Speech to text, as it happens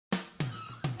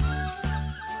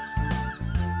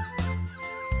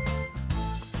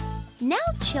Now,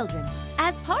 children,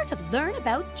 as part of Learn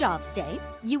About Jobs Day,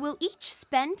 you will each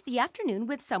spend the afternoon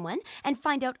with someone and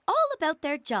find out all about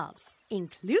their jobs,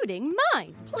 including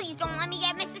mine. Please don't let me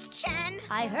get Mrs. Chen.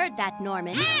 I heard that,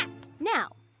 Norman. Now,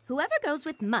 whoever goes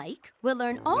with Mike will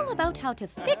learn all about how to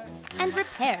fix and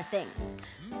repair things.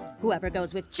 Whoever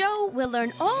goes with Joe will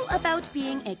learn all about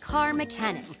being a car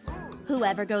mechanic.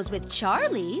 Whoever goes with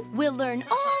Charlie will learn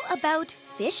all about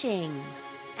fishing.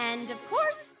 And, of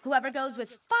course, whoever goes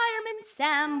with Fireman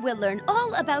Sam will learn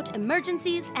all about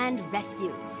emergencies and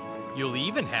rescues. You'll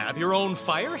even have your own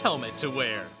fire helmet to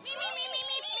wear.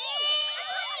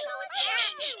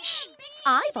 Shh, shh, shh.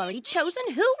 I've already chosen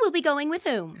who will be going with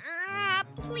whom.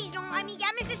 Please don't let me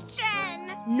get Mrs.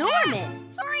 Chen.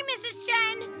 Norman. Sorry, Mrs.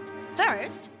 Chen.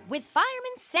 First, with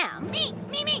Fireman Sam. Me.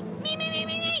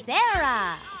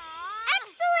 Sarah.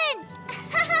 Excellent.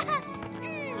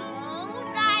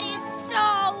 Oh, that is so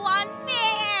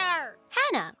unfair.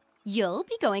 Hannah, you'll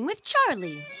be going with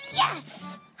Charlie.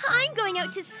 Yes. I'm going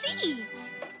out to sea.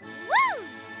 Woo!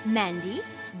 Mandy,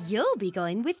 you'll be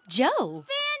going with Joe.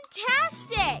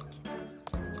 Fantastic.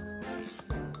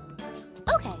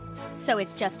 Okay, so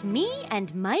it's just me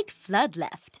and Mike Flood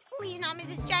left. Please not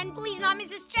Mrs. Chen. Please not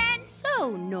Mrs. Chen.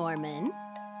 So, Norman,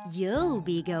 you'll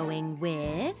be going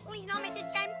with Please not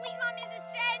Mrs. Chen. Please not Mrs.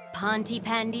 Chen.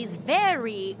 Pontypandy's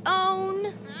very own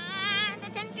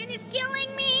The tension is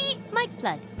killing me. Mike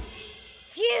Flood.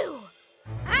 Phew.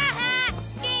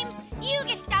 James, you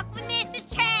get stuck with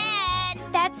Mrs. Chen.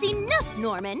 That's enough,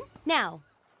 Norman. Now,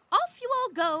 off you all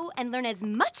go and learn as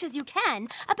much as you can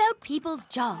about people's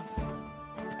jobs.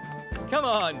 Come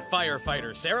on,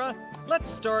 firefighter Sarah. Let's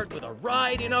start with a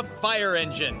ride in a fire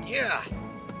engine. Yeah.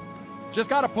 Just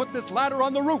gotta put this ladder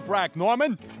on the roof rack,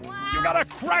 Norman. Wow. You got a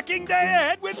cracking day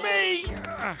ahead with me.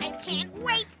 I can't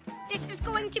wait. This is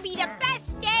going to be the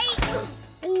best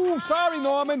day. Ooh, sorry,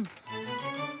 Norman.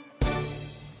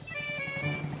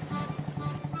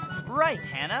 Right,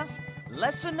 Hannah.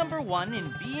 Lesson number 1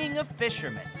 in being a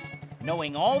fisherman.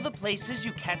 Knowing all the places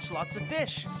you catch lots of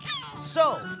fish.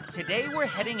 So, today we're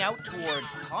heading out toward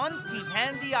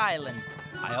Pontypandy Island.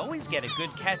 I always get a good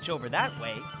catch over that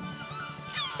way.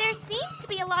 There seems to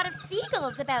be a lot of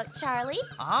seagulls about, Charlie.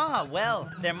 Ah, well,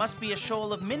 there must be a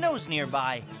shoal of minnows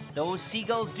nearby. Those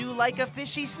seagulls do like a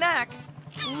fishy snack.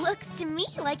 Looks to me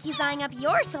like he's eyeing up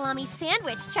your salami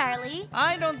sandwich, Charlie.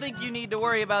 I don't think you need to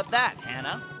worry about that,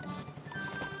 Hannah.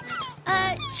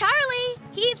 Charlie,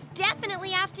 he's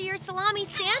definitely after your salami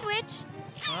sandwich.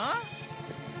 Huh?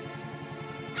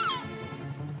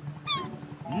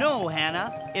 No,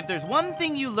 Hannah. If there's one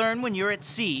thing you learn when you're at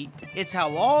sea, it's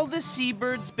how all the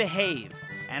seabirds behave.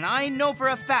 And I know for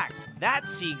a fact that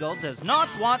seagull does not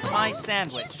want my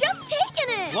sandwich. He's just taken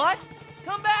it. What?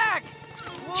 Come back!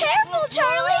 Careful,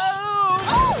 Charlie! Whoa!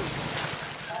 Oh!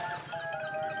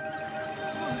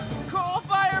 Call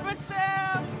Fireman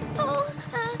Sam! Oh,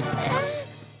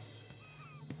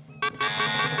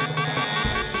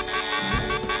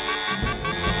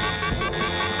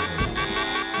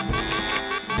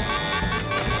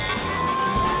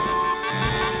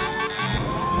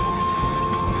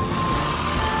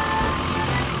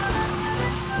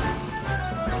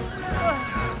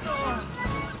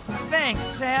 Thanks,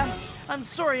 Sam. I'm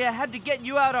sorry I had to get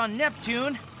you out on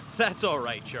Neptune. That's all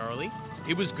right, Charlie.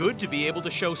 It was good to be able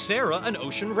to show Sarah an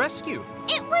ocean rescue.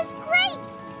 It was great!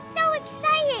 So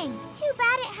exciting! Too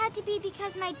bad it had to be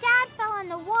because my dad fell in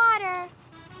the water.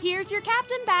 Here's your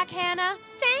captain back, Hannah.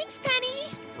 thanks, Penny.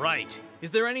 Right.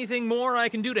 Is there anything more I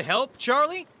can do to help,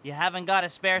 Charlie? You haven't got a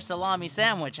spare salami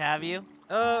sandwich, have you?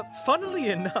 Funnily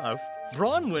enough,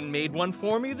 Bronwyn made one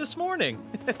for me this morning.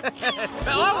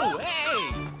 Oh,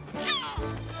 hey!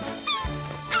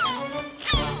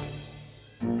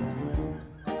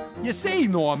 You see,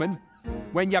 Norman,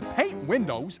 when you paint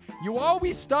windows, you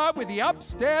always start with the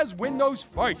upstairs windows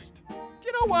first. Do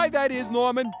you know why that is,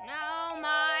 Norman? No,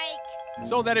 Mike.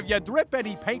 So that if you drip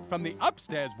any paint from the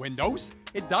upstairs windows,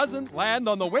 it doesn't land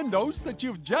on the windows that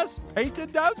you've just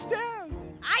painted downstairs.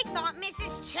 I thought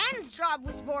Mrs. Chen's job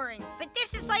was boring, but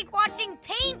this is like watching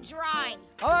paint dry.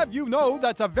 I'll have you know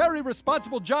that's a very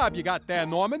responsible job you got there,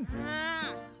 Norman.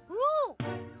 Ooh,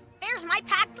 there's my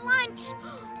packed lunch.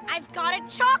 I've got a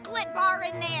chocolate bar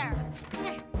in there.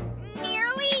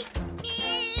 Nearly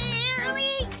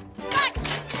got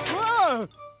you. Whoa!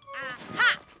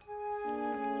 Aha!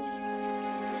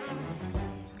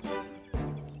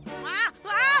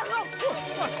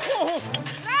 Oh,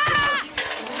 Ah!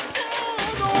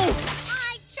 oh, no!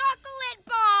 My chocolate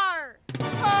bar!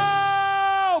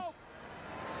 Help!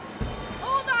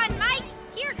 Hold on, Mike.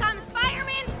 Here comes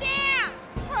Fireman Sam.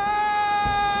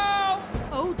 Help!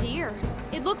 Oh dear.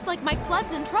 It looks Looks like Mike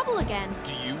Flood's in trouble again.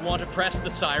 Do you want to press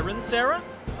the siren, Sarah?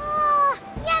 Oh,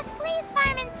 yes, please,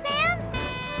 Fireman Sam.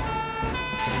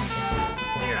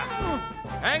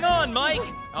 Hang on, Mike.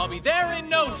 I'll be there in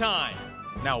no time.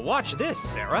 Now watch this,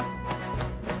 Sarah.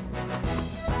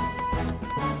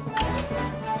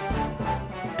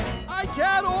 I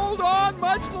can't hold on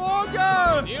much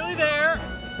longer! Nearly there.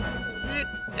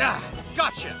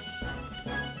 Gotcha.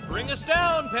 Bring us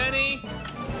down, Penny.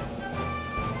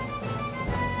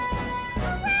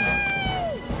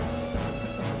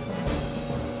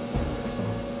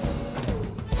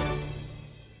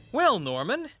 Well,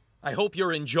 Norman, I hope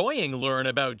you're enjoying Learn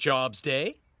About Jobs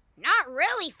Day. Not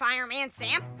really, Fireman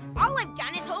Sam. All I've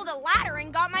done is hold a ladder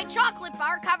and got my chocolate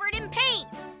bar covered in paint.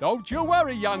 Don't you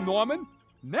worry, young Norman.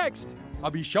 Next,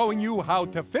 I'll be showing you how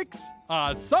to fix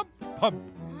a sump pump.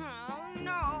 Oh,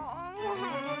 no.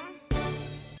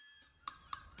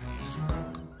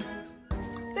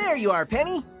 There you are,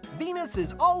 Penny. Venus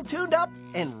is all tuned up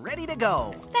and ready to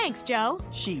go. Thanks, Joe.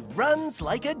 She runs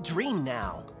like a dream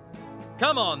now.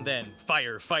 Come on then,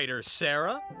 firefighter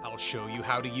Sarah. I'll show you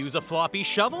how to use a floppy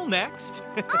shovel next.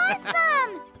 Awesome!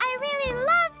 I really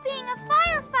love being a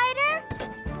firefighter.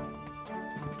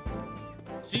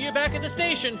 See you back at the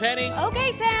station, Penny.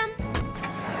 Okay, Sam.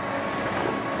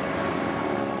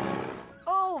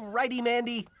 Alrighty,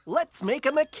 Mandy. Let's make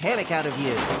a mechanic out of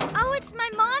you. Oh, it's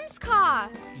my mom's car.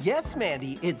 Yes,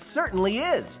 Mandy, it certainly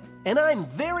is. And I'm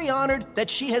very honored that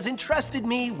she has entrusted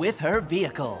me with her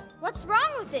vehicle. What's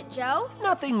wrong with it, Joe?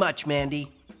 Nothing much,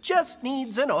 Mandy. Just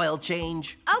needs an oil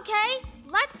change. Okay,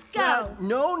 let's go.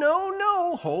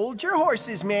 No. Hold your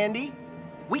horses, Mandy.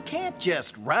 We can't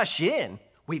just rush in.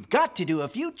 We've got to do a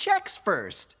few checks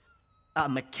first. A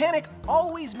mechanic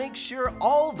always makes sure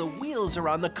all the wheels are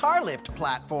on the car lift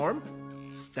platform.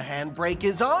 The handbrake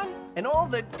is on, and all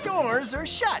the doors are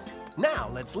shut. Now,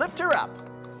 let's lift her up.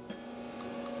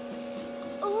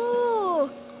 Ooh,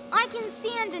 I can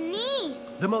see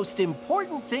underneath. The most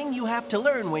important thing you have to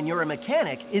learn when you're a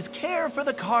mechanic is care for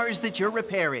the cars that you're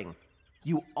repairing.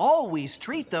 You always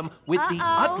treat them with the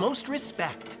utmost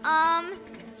respect.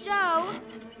 Joe,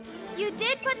 you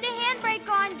did put the handbrake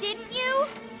on, didn't you?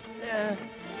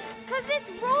 'Cause it's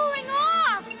rolling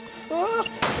off.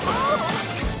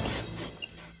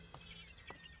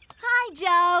 Hi,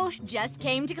 Joe. Just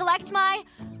came to collect my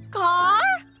car?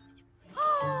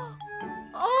 Oh.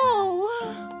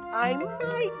 I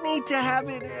might need to have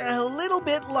it a little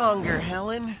bit longer,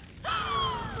 Helen.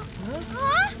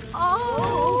 Huh?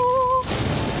 Oh.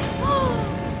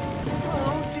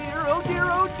 Oh dear, oh dear,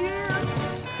 oh dear.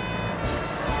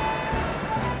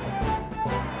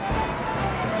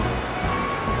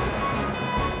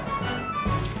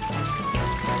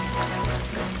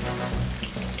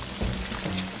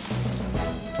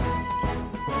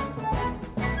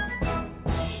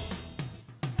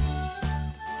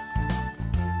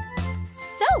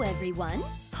 So, everyone,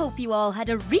 hope you all had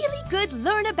a really good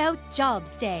Learn About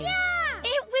Jobs Day. Yeah!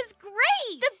 It was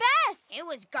great. The best! It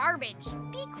was garbage.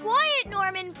 Be quiet,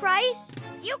 Norman Price.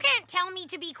 You can't tell me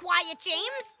to be quiet,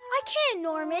 James. I can,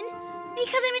 Norman,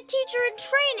 because I'm a teacher in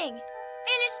training.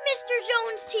 And it's Mr.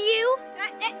 Jones to you.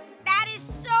 That is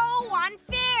so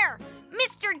unfair.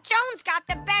 Mr. Jones got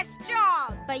the best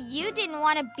job. But you didn't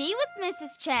want to be with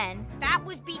Mrs. Chen. That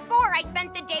was before I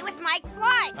spent the day with Mike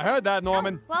Fly. I heard that,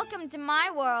 Norman. Welcome to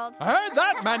my world. I heard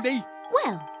that, Mandy.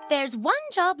 Well, there's one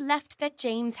job left that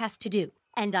James has to do.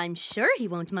 And I'm sure he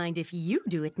won't mind if you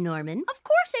do it, Norman. Of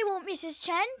course I won't, Mrs.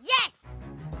 Chen. Yes.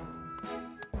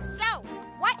 So,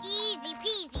 what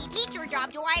easy-peasy teacher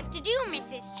job do I have to do,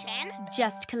 Mrs. Chen?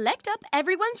 Just collect up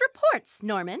everyone's reports,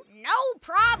 Norman. No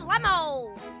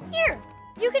problemo. Here,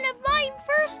 you can have mine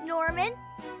first, Norman.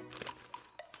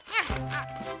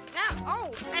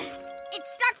 It's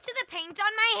stuck to the paint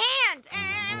on my hand.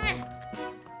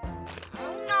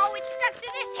 Oh no, it's stuck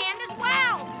to this hand as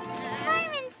well.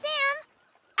 Fireman Sam,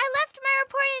 I left my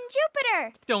report in Jupiter.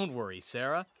 Don't worry,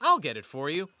 Sarah. I'll get it for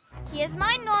you. Here's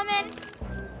mine, Norman.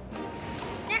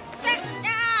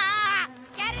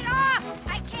 Get it off!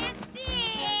 I can't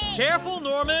see! Careful,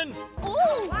 Norman!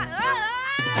 Oh,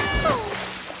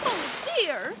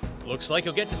 dear. Looks like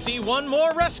you'll get to see one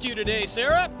more rescue today,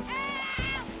 Sarah.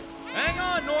 Hang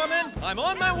on, Norman. I'm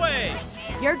on my way.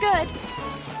 You're good.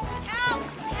 Help!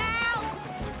 Help!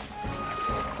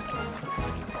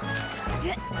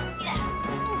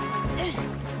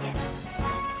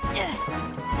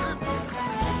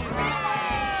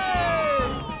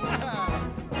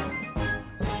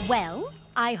 Well,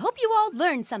 I hope you all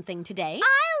learned something today.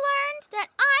 I learned that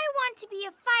I want to be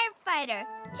a firefighter,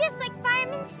 just like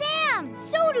Fireman Sam.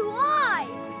 So do I.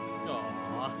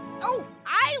 Aw. Oh,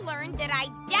 I learned that I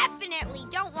definitely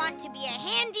don't want to be a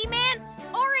handyman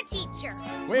or a teacher.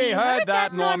 We heard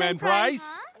that, Norman Price.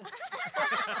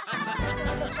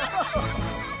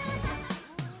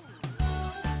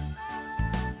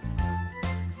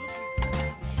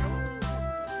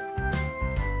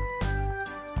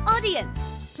 Audience,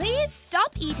 please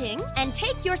stop eating and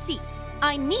take your seats.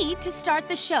 I need to start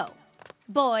the show.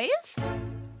 Boys,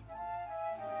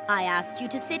 I asked you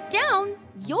to sit down.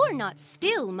 You're not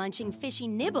still munching fishy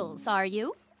nibbles, are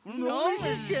you? No,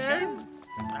 again.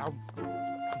 No,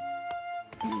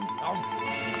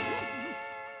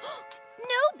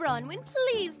 Bronwyn,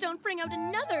 please don't bring out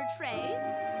another tray.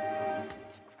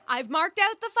 I've marked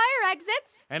out the fire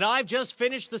exits. And I've just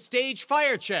finished the stage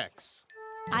fire checks.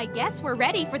 I guess we're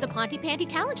ready for the Pontypandy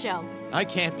talent show. I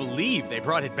can't believe they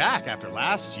brought it back after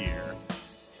last year.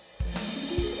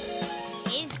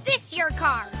 Is this your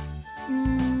car?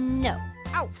 No.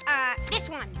 Oh, this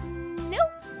one.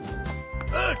 Nope.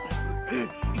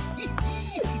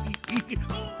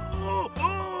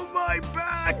 Oh, my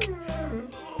back!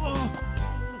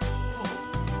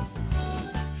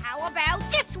 How about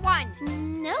this one?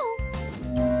 No.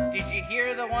 Did you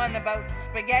hear the one about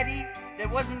spaghetti that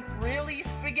wasn't really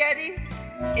spaghetti?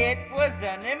 It was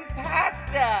an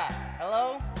impasta.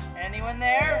 Hello? Anyone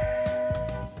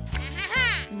there?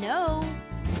 No.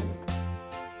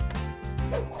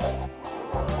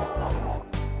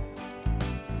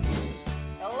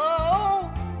 Hello?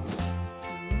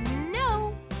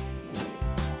 No.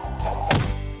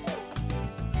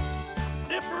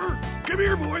 Nipper, come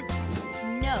here, boy.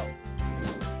 No.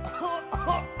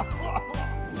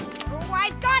 Oh,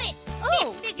 I've got it.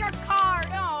 Oh. This is your card.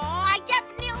 Oh, I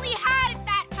definitely had it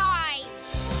that time.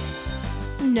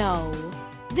 No.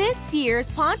 This year's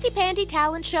Pontypandy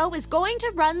talent show is going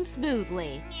to run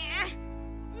smoothly.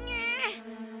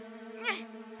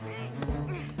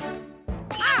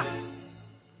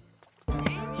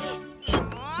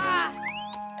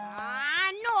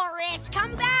 Norris,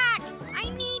 come back! I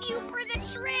need you for the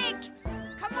trick!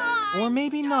 Come on! Or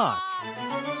maybe not.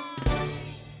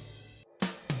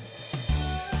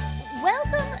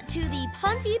 Welcome to the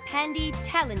Pontypandy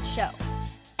talent show.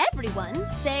 Everyone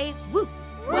say whoop.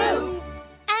 Whoop!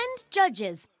 And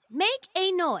judges, make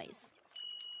a noise.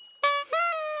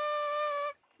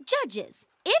 Judges,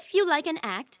 if you like an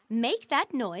act, make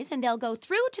that noise and they'll go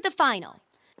through to the final.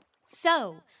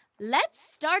 So, let's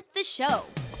start the show.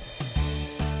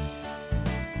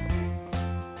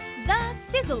 The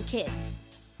Sizzle Kids.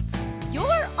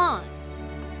 You're on.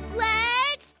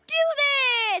 Let's do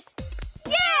this!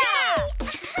 Yeah!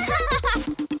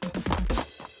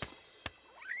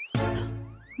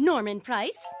 Norman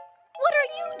Price, what are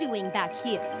you doing back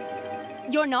here?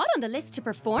 You're not on the list to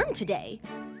perform today.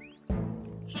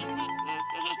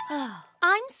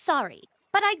 I'm sorry,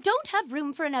 but I don't have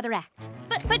room for another act.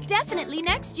 But definitely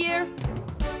next year.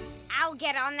 I'll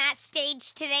get on that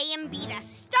stage today and be the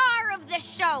star of the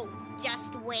show.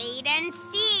 Just wait and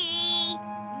see.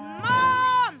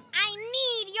 Mom, I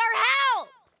need your help.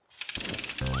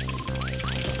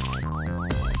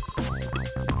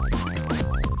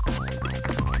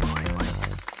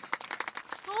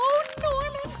 Oh,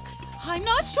 Norman, I'm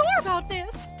not sure about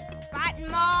this. But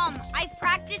Mom, I've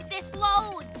practiced this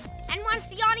loads. And once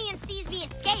the audience sees me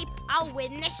escape, I'll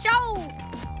win the show.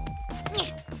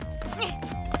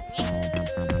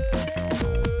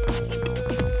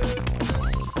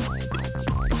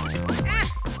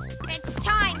 It's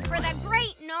time for the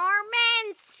Great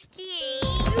Normanski.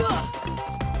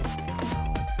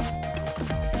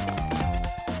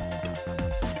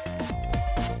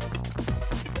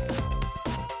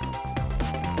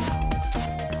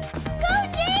 Go,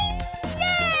 James!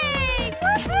 Yay!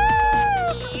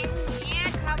 Woohoo! Yeah,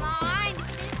 come on.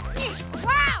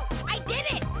 Wow, I did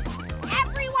it!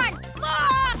 Everyone,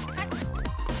 look!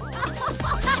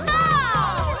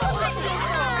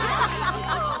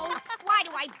 Why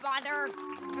do I bother?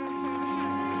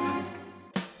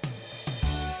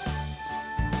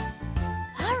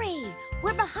 Hurry!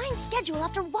 We're behind schedule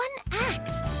after one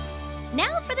act.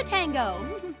 Now for the tango.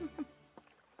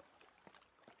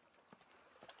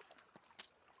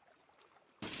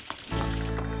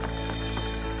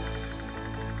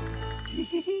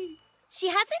 She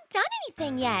hasn't done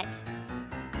anything yet.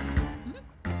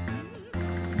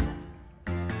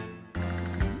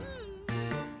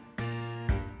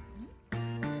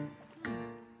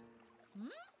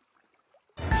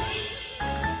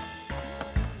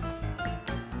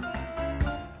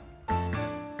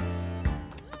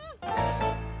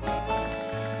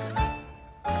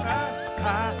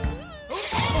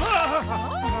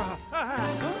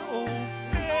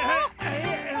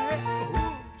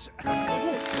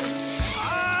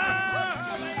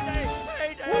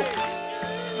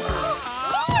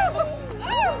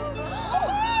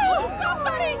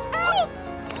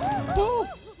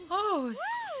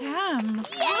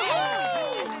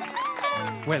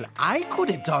 Well, I could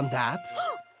have done that.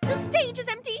 The stage is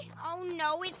empty. Oh,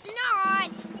 no, it's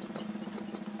not.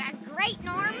 The great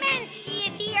Normanski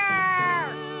is here.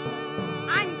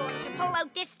 I'm going to pull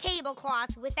out this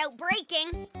tablecloth without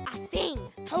breaking a thing.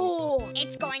 Oh,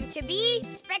 it's going to be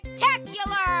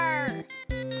spectacular.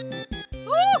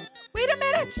 Oh, wait a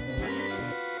minute.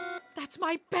 That's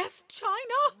my best china.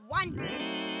 1, 2, 3.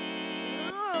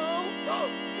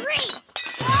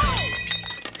 Whoa!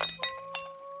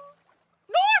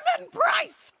 Norman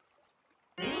Price!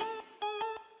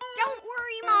 Don't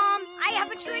worry, Mom. I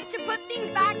have a trick to put things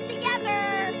back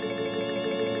together.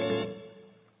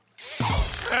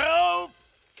 Help!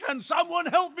 Can someone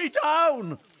help me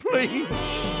down, please?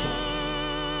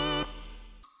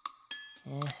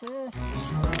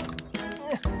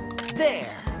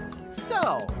 There.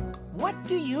 So, what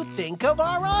do you think of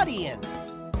our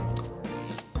audience?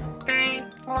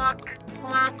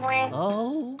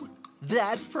 Oh,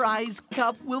 that prize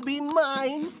cup will be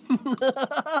mine.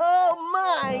 Oh,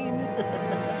 mine.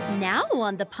 Now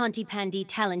on the Pontypandy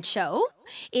talent show,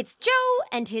 it's Joe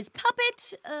and his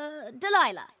puppet,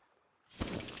 Delilah.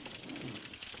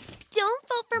 Don't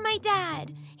vote for my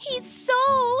dad. He's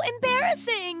so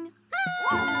embarrassing.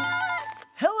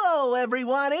 Hello,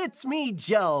 everyone. It's me,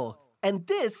 Joe. And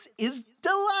this is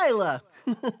Delilah.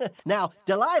 Now,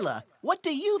 Delilah, what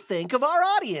do you think of our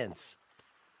audience?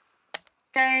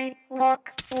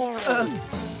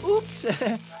 Oops.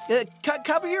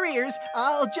 Cover your ears.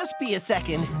 I'll just be a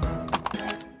second.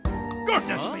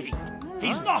 Goodness me!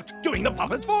 He's not doing the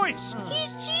puppet's voice.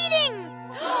 He's cheating.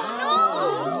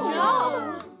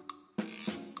 No!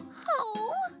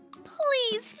 Oh,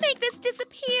 please make this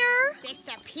disappear.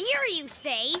 Disappear, you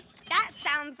say? That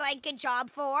sounds like a job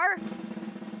for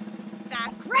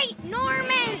the great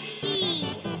Normanski.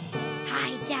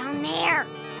 Hide down there.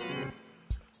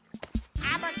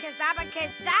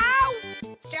 Abacazabacazao.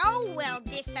 Joe will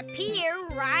disappear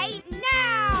right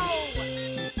now.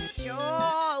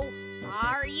 Joe,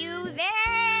 are you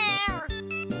there?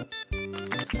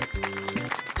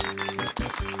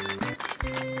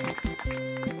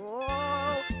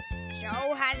 Oh,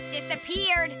 Joe has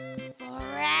disappeared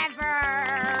forever.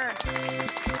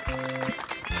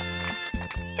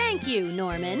 Thank you,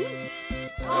 Norman.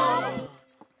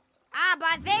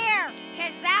 Abba there,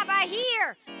 Kazaba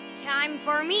here. Time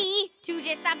for me to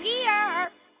disappear.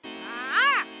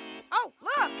 Ah! Oh,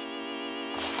 look!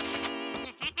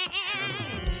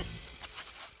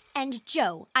 And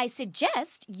Joe, I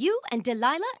suggest you and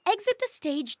Delilah exit the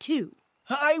stage too.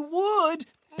 I would,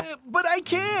 but I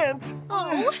can't.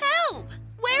 Oh, help!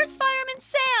 Where's Fireman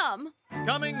Sam?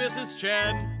 Coming, Mrs.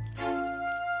 Chen.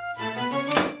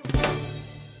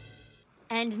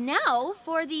 And now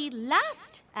for the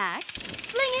last act,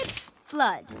 Fling It,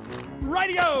 Flood.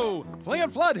 Radio! Fling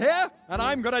and Flood here, and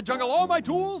I'm gonna juggle all my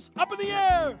tools up in the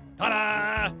air.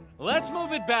 Ta-da! Let's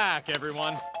move it back,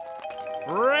 everyone.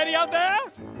 Ready out there?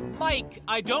 Mike,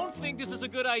 I don't think this is a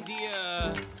good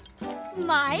idea.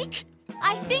 Mike,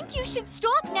 I think you should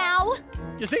stop now.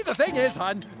 You see, the thing is,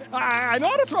 hon, I know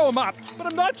how to throw them up, but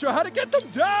I'm not sure how to get them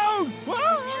down.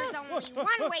 There's only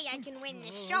one way I can win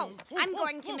this show. I'm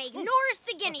going to make Norris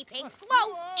the guinea pig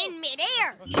float in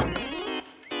midair.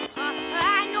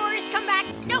 Norris, come back.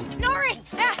 No, Norris.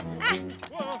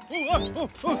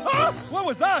 What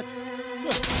was that?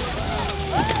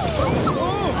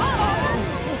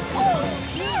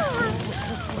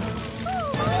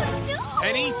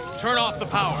 Penny, turn off the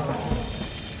power.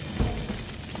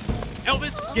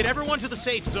 Elvis, get everyone to the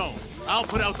safe zone. I'll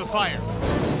put out the fire.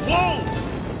 Whoa!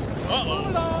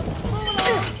 Uh-oh.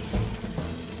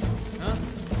 Huh?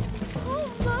 Oh,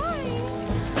 my.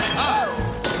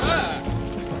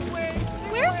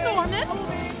 Where's Norman?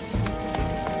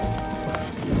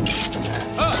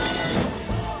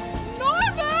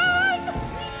 Norman!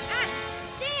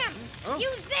 Sam,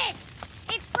 use this.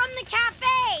 It's from the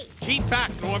cafe. Keep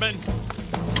back, Norman.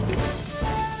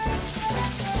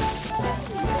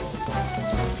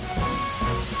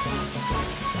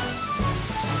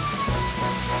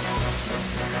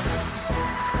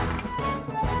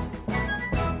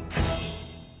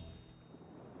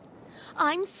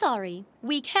 I'm sorry.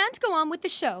 We can't go on with the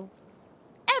show.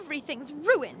 Everything's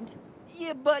ruined.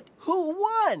 Yeah, but who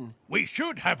won? We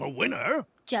should have a winner.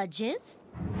 Judges?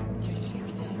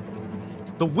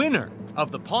 The winner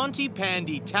of the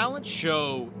Pontypandy talent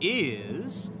show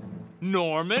is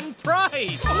Norman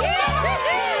Price.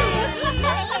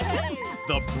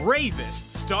 The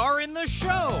bravest star in the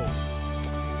show.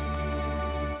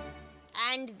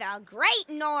 And the great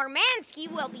Normanski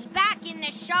will be back in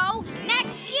the show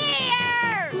next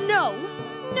year!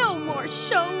 No more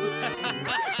shows.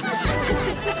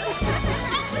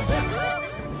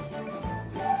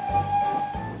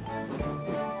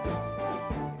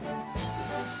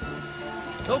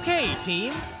 Okay,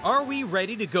 team. Are we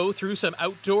ready to go through some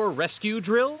outdoor rescue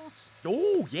drills?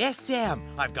 Oh, yes, Sam.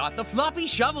 I've got the floppy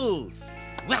shovels.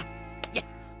 Wah! Yeah.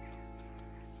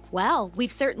 Well,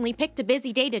 we've certainly picked a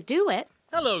busy day to do it.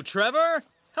 Hello, Trevor.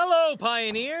 Hello,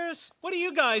 pioneers. What are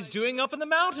you guys doing up in the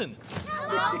mountains?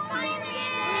 Hello,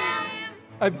 Fireman!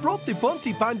 I've brought the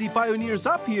Pontypandy pioneers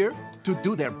up here to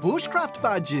do their bushcraft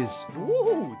badges.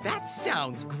 Ooh, that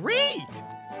sounds great.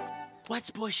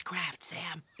 What's bushcraft,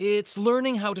 Sam? It's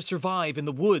learning how to survive in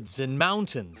the woods and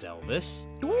mountains, Elvis.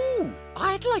 Ooh,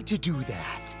 I'd like to do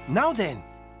that. Now then,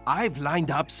 I've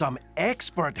lined up some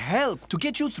expert help to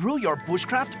get you through your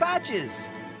bushcraft badges.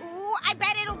 Ooh, I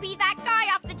bet it'll be that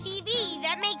guy off the TV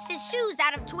that makes his shoes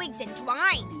out of twigs and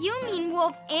twine. You mean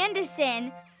Wolf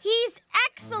Anderson. He's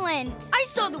excellent. I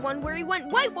saw the one where he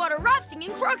went whitewater rafting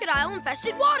in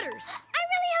crocodile-infested waters. I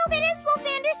really hope it is Wolf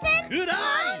Anderson. Good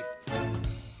eye!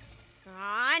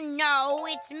 Ah, no,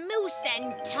 it's Moose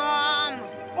and Tom.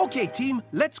 Okay, team,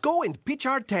 let's go and pitch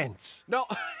our tents. No,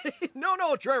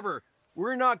 no, Trevor.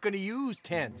 We're not going to use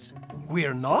tents.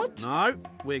 We're not? No,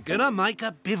 we're gonna make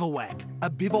a bivouac.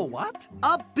 A bivouac what?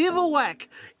 A bivouac!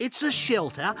 It's a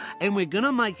shelter, and we're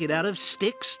gonna make it out of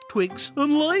sticks, twigs,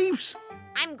 and leaves.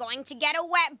 I'm going to get a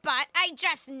wet butt, I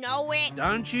just know it.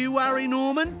 Don't you worry,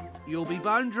 Norman. You'll be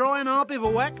bone dry in our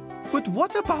bivouac. But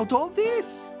what about all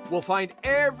this? We'll find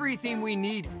everything we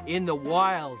need in the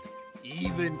wild,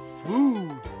 even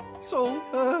food. So,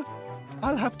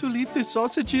 I'll have to leave the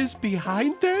sausages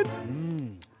behind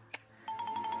then?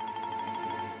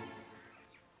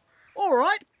 All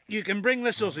right, you can bring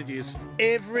the sausages.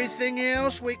 Everything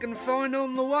else we can find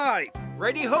on the way.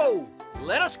 Ready ho!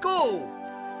 Let us go!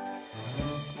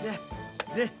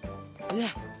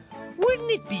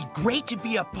 Wouldn't it be great to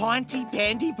be a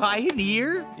Pontypandy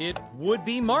pioneer? It would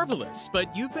be marvelous,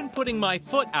 but you've been putting my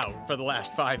foot out for the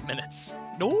last 5 minutes.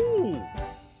 No.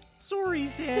 Sorry,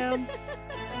 Sam.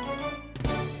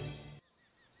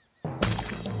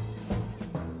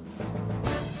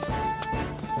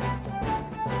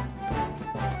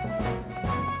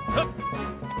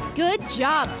 Good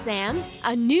job, Sam.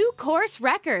 A new course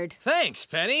record. Thanks,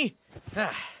 Penny.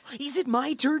 Is it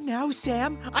my turn now,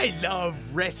 Sam? I love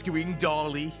rescuing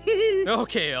Dolly.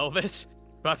 Okay, Elvis.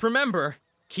 But remember,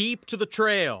 keep to the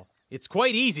trail. It's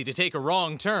quite easy to take a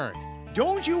wrong turn.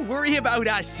 Don't you worry about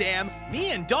us, Sam.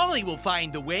 Me and Dolly will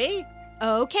find the way.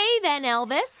 Okay then,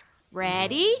 Elvis.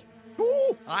 Ready?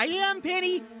 Ooh, I am,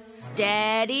 Penny.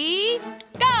 Steady,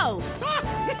 go!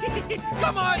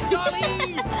 Come on,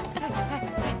 Dolly!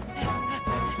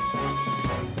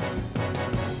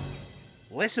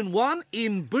 Lesson 1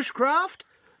 in bushcraft,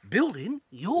 building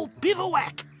your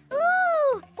bivouac.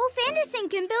 Ooh, Wolf Anderson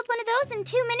can build one of those in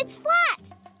 2 minutes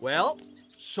flat. Well,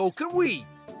 so can we.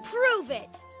 Prove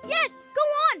it. Yes, go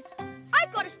on.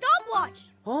 I've got a stopwatch.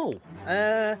 Oh,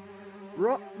 right.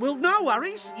 Well, no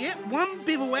worries. Yeah, one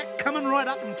bivouac coming right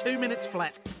up in 2 minutes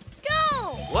flat.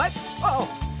 Go! What?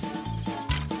 Oh!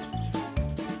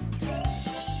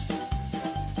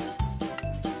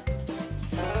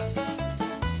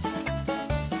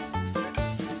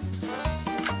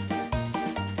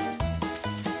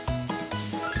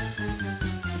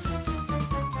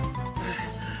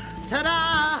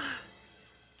 Ta-da!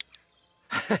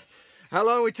 How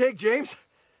long will it take, James?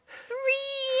 3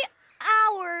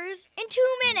 hours and 2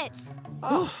 minutes.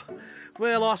 Oh,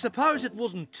 well, I suppose it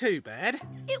wasn't too bad.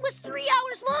 It was 3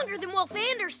 hours longer than Wolf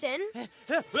Anderson.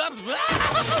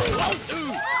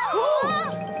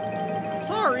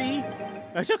 Sorry,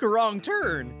 I took a wrong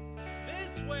turn.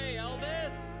 This way,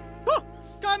 Elvis. Oh,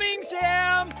 coming,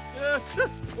 Sam.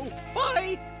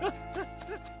 Bye.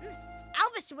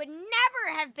 Elvis would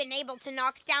never have been able to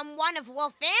knock down one of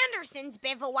Wolf Anderson's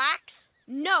bivouacs.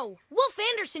 No, Wolf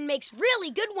Anderson makes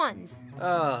really good ones.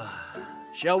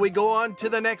 Shall we go on to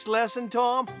the next lesson,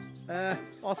 Tom? I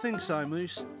think so,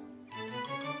 Moose.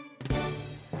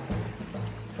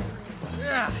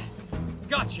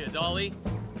 Gotcha, Dolly.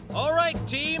 All right,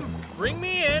 team, bring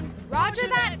me in. Roger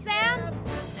that, Sam.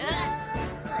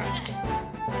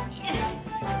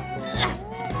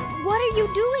 What are you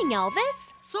doing, Elvis?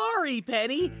 Sorry,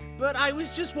 Penny, but I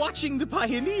was just watching the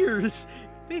pioneers.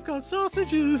 They've got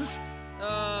sausages.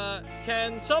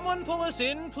 Can someone pull us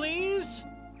in, please?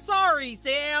 Sorry,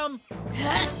 Sam.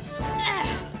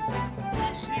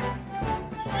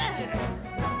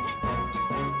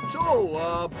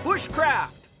 So,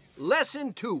 bushcraft,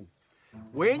 lesson 2.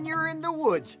 When you're in the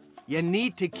woods, you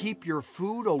need to keep your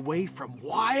food away from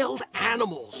wild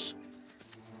animals.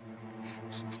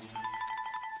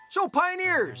 So,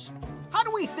 pioneers, how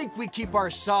do we think we keep our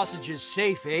sausages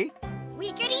safe, eh?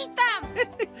 We could eat them.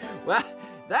 Well,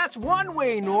 that's one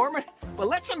way, Norman. But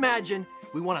let's imagine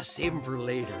We want to save them for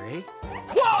later, eh?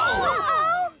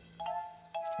 Uh-oh!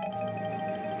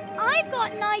 I've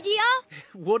got an idea.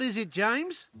 What is it,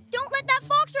 James? Don't let that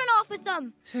fox run off with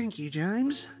them. Thank you,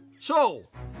 James. So,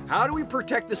 how do we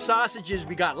protect the sausages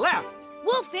we got left?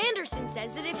 Wolf Anderson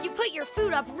says that if you put your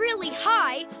food up really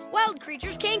high, wild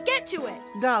creatures can't get to it.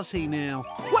 Does he now?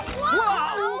 What?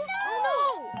 Oh,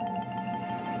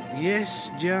 no! Yes,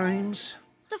 James.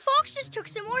 The fox just took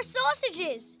some more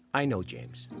sausages. I know,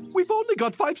 James. We've only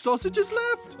got 5 sausages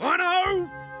left. I know!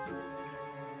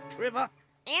 Trevor.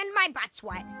 And my butt's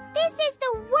wet. This is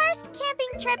the worst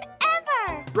camping trip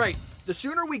ever. Right. The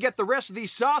sooner we get the rest of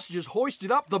these sausages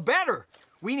hoisted up, the better.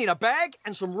 We need a bag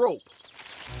and some rope.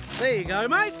 There you go,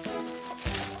 mate.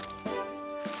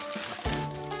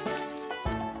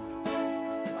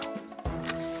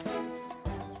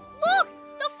 Look!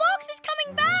 The fox is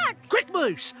coming back! Quick,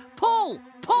 Moose! Pull!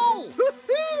 Pull!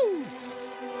 Woohoo!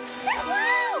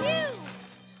 Phew!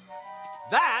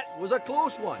 That was a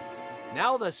close one.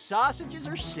 Now the sausages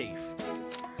are safe.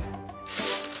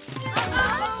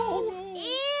 Ew!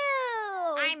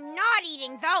 I'm not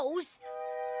eating those.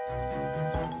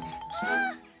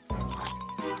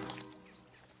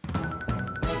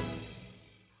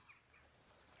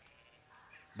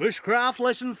 Bushcraft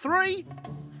lesson 3.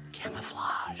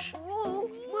 Camouflage. Ooh,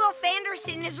 Wolf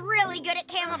Anderson is really good at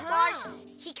camouflage.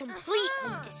 He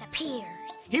completely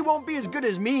disappears. He won't be as good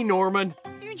as me, Norman.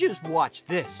 You just watch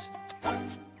this.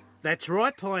 That's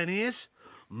right, pioneers.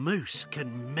 Moose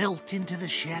can melt into the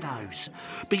shadows,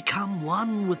 become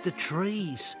one with the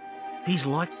trees. He's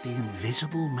like the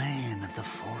invisible man of the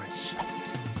forest.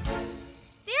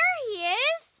 There he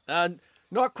is.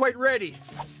 Not quite ready.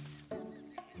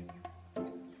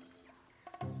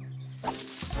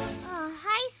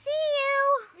 I see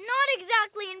you. Not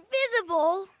exactly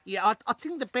invisible. Yeah, I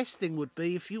think the best thing would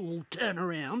be if you all turn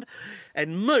around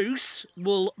and Moose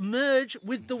will merge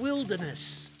with the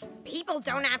wilderness. People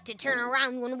don't have to turn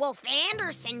around when Wolf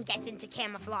Anderson gets into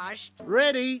camouflage.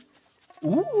 Ready?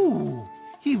 Ooh,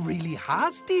 he really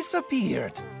has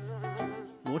disappeared.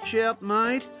 Watch out,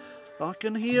 mate. I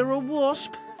can hear a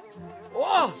wasp.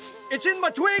 Oh, it's in my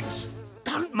twigs.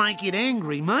 Don't make it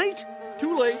angry, mate.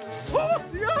 Too late. Oh,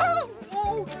 yeah.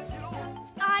 Oh,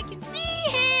 I can see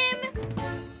him!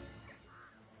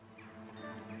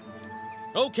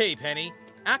 Okay, Penny.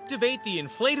 Activate the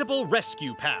inflatable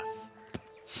rescue path.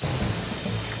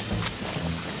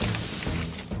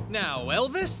 Now,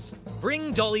 Elvis,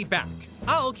 bring Dolly back.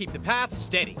 I'll keep the path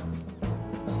steady.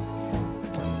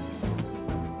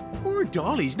 Poor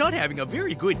Dolly's not having a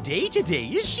very good day today,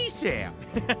 is she, Sam?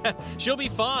 She'll be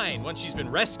fine once she's been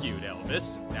rescued,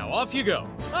 Elvis. Now off you go.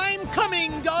 I'm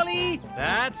coming, Dolly!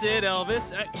 That's it,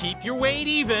 Elvis. Keep your weight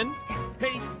even.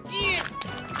 Hey,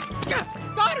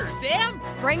 got her, Sam!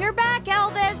 Bring her back,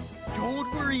 Elvis. Don't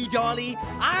worry, Dolly.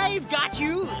 I've got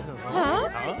you. Huh?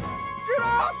 Get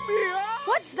off me!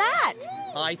 What's that?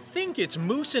 I think it's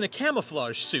Moose in a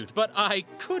camouflage suit, but I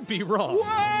could be wrong.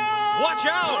 Whoa! Watch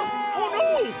out! Oh,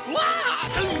 no!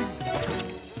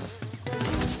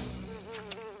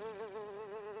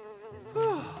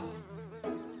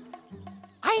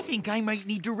 I think I might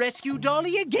need to rescue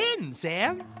Dolly again,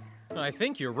 Sam. I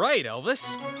think you're right,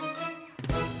 Elvis.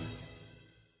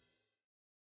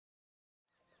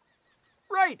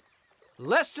 Right.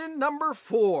 Lesson number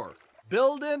 4.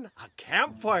 Building a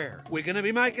campfire. We're going to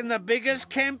be making the biggest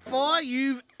campfire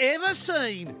you've ever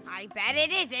seen. I bet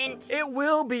it isn't. It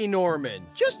will be, Norman.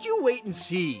 Just you wait and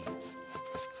see.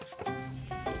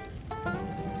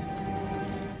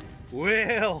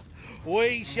 Well,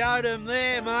 we showed him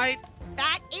there, mate.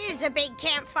 That is a big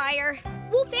campfire.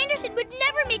 Wolf Anderson would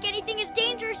never make anything as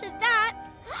dangerous as that.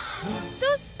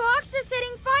 Those sparks are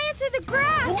setting fire to the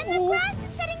grass. And the grass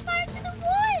is setting fire to the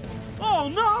woods. Oh,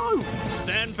 no!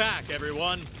 Stand back,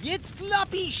 everyone. It's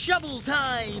floppy shovel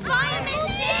time. Fireman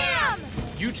Sam!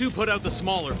 You two put out the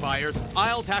smaller fires.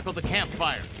 I'll tackle the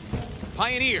campfire.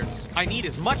 Pioneers, I need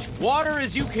as much water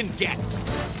as you can get.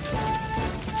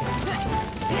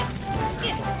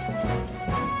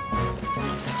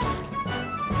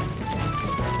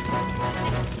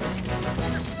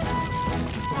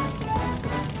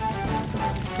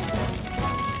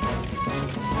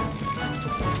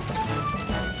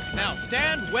 Now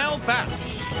stand well back.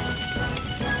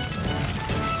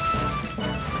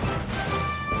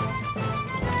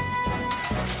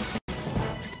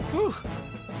 Whew.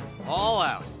 All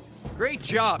out. Great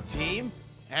job, team.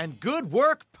 And good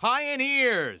work,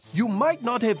 pioneers! You might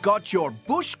not have got your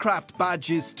bushcraft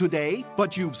badges today,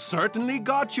 but you've certainly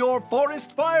got your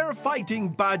forest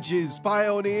firefighting badges,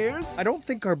 pioneers. I don't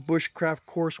think our bushcraft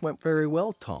course went very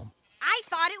well, Tom. I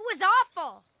thought it was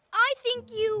awful. I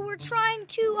think you were trying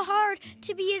too hard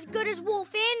to be as good as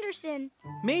Wolf Anderson.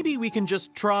 Maybe we can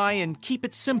just try and keep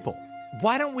it simple.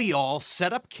 Why don't we all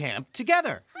set up camp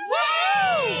together?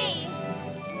 Yay!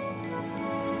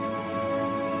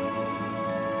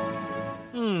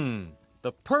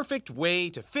 The perfect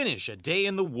way to finish a day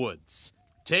in the woods.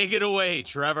 Take it away,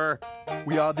 Trevor.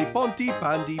 We are the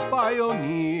Pontypandy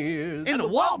pioneers. In the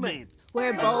Waltman!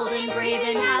 We're bold and brave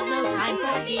and have no time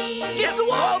for fear. It's the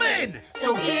Waltman!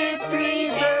 So give 3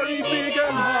 very big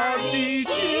and hearty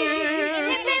cheers.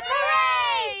 Hip, hip,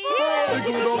 hooray! The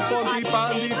good old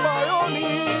Pontypandy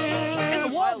pioneers. In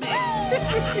the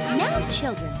Waltman! Now,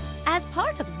 children, as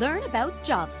part of Learn About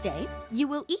Jobs Day, you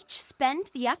will each spend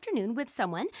the afternoon with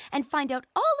someone and find out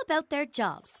all about their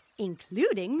jobs,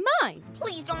 including mine.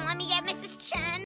 Please don't let me get Mrs. Chen.